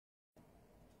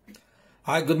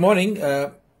Hi, good morning.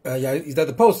 Yeah, is that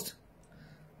the Post?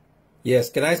 Yes,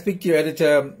 can I speak to your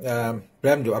editor,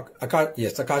 Bramdo?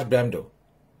 Yes, Akash Bramdo.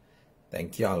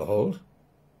 Thank you, I'll hold.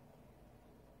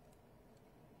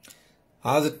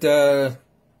 How's it,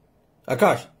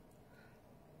 Akash?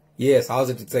 Yes,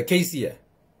 how's it? It's Casey here.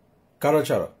 Karo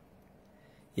Charo.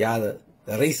 Yeah, the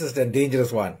racist and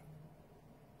dangerous one.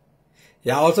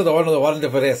 Yeah, also the one on the warrant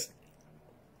of arrest.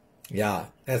 Yeah,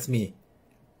 that's me.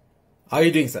 How are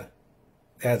you doing, sir?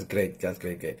 That's great. That's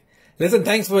great. Listen,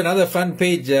 thanks for another front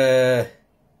page. Yeah,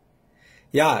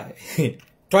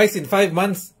 twice in 5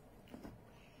 months.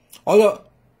 Although,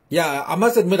 yeah, I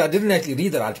must admit, I didn't actually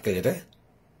read that article yet.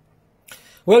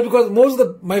 Well, because most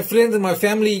of my friends and my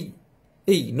family,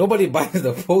 hey, nobody buys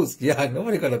the Post. Yeah,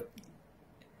 nobody got a...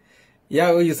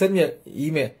 Yeah, well, you send me an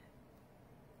email.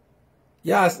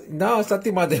 Yeah, no,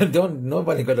 Satyama,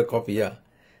 nobody got a copy, yeah.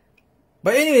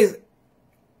 But anyways,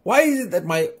 why is it that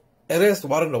my arrest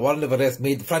warrant or warrant of arrest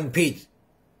made front page?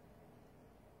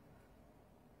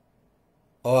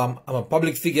 Oh, I'm a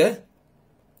public figure.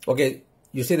 Okay,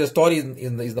 you say the story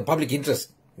is the public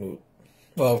interest. Well,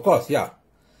 of course, yeah.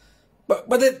 But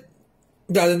then,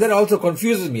 yeah, then that also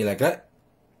confuses me like that.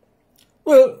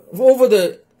 Well, over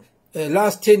the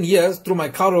last 10 years, through my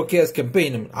Karo Cares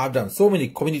campaign, I've done so many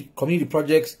community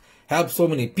projects, helped so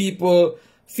many people,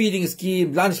 feeding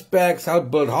scheme, lunch packs, helped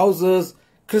build houses,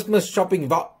 Christmas shopping.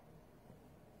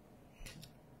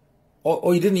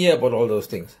 Oh, you didn't hear about all those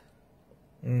things.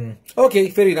 Okay,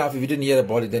 fair enough. If you didn't hear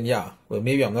about it, then yeah. Well,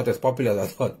 maybe I'm not as popular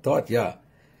as I thought, yeah.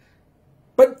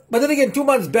 But then again, 2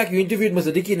 months back, you interviewed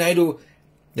Mr. Dicky Naidu,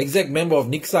 the exec member of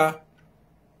NICSA,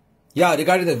 yeah,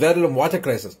 regarding the Verulam water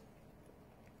crisis.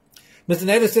 Mr.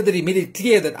 Naidu said that he made it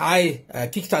clear that I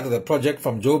kickstarted the project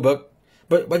from Joburg,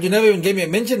 but you never even gave me a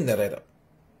mention in the write-up.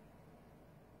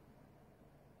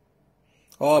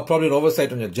 Oh, probably an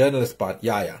oversight on your journalist part.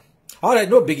 Yeah. Alright,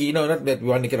 no biggie, not that we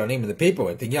want to get our name in the paper or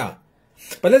anything, yeah.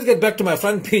 But let's get back to my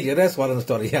front page arrest warrant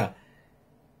story, yeah.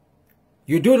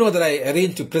 You do know that I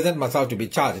arranged to present myself to be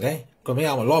charged, eh? Because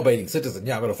I'm a law-abiding citizen,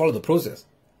 yeah, I've got to follow the process.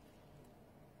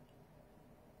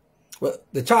 Well,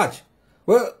 the charge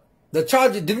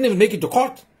didn't even make it to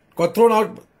court. Got thrown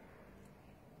out.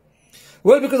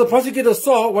 Well, because the prosecutor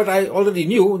saw what I already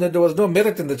knew, that there was no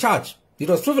merit in the charge. It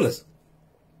was frivolous.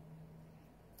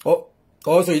 Oh,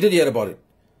 so you did hear about it.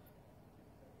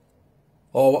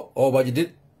 But you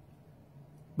did.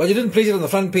 But you didn't place it on the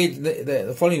front page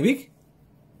the following week?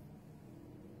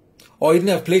 Or you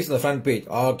didn't have place on the front page?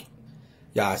 Oh, okay.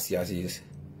 Yeah, I see.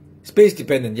 Space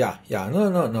dependent, yeah.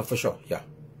 No, for sure, yeah.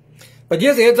 But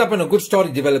here's a heads up on a good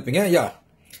story developing, yeah.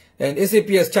 An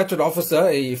SAPS statutory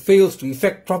officer fails to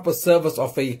effect proper service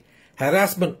of a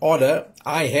harassment order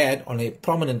I had on a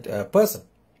prominent person.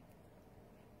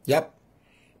 Yep.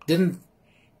 Didn't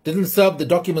serve the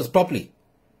documents properly.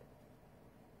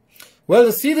 Well,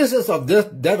 the seriousness of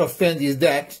that offense is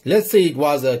that, let's say it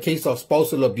was a case of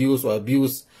spousal abuse or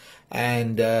abuse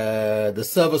and the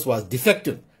service was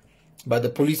defective by the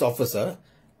police officer.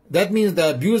 That means the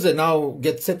abuser now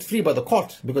gets set free by the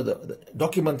court because the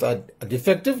documents are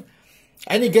defective,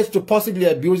 and he gets to possibly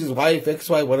abuse his wife,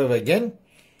 ex-wife, whatever again,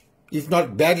 if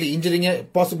not badly injuring her,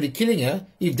 possibly killing her.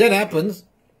 If that happens,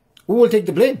 who will take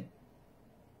the blame?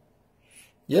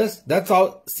 Yes, that's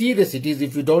how serious it is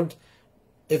if you don't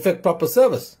effect proper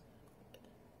service.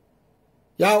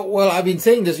 Yeah, well, I've been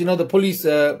saying this, the police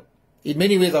in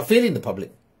many ways are failing the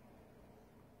public.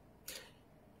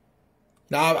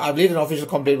 Now, I've laid an official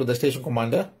complaint with the station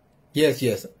commander.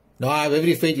 Yes. Now, I have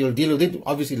every faith he'll deal with it.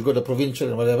 Obviously, he'll go to provincial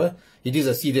and whatever. It is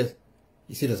a serious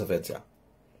offense, yeah.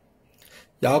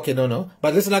 Yeah, okay, no.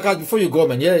 But listen, Akash, before you go,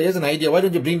 man, here's an idea. Why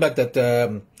don't you bring back that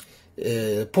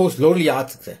Post Lonely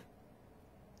Arts?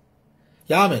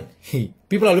 Yeah, man.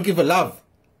 People are looking for love,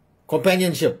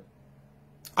 companionship.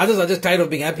 Others are just tired of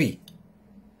being happy.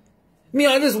 Me,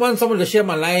 I just want someone to share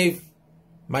my life,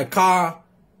 my car,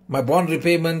 my bond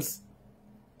repayments.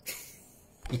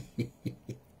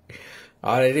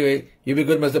 Alright, anyway, you be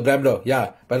good, Mr. Bramdo.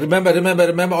 Yeah, but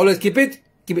remember, always keep it.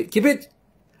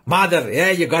 Mother,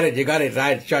 yeah, you got it,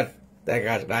 right, shut.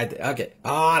 Right, okay.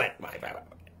 Alright, bye.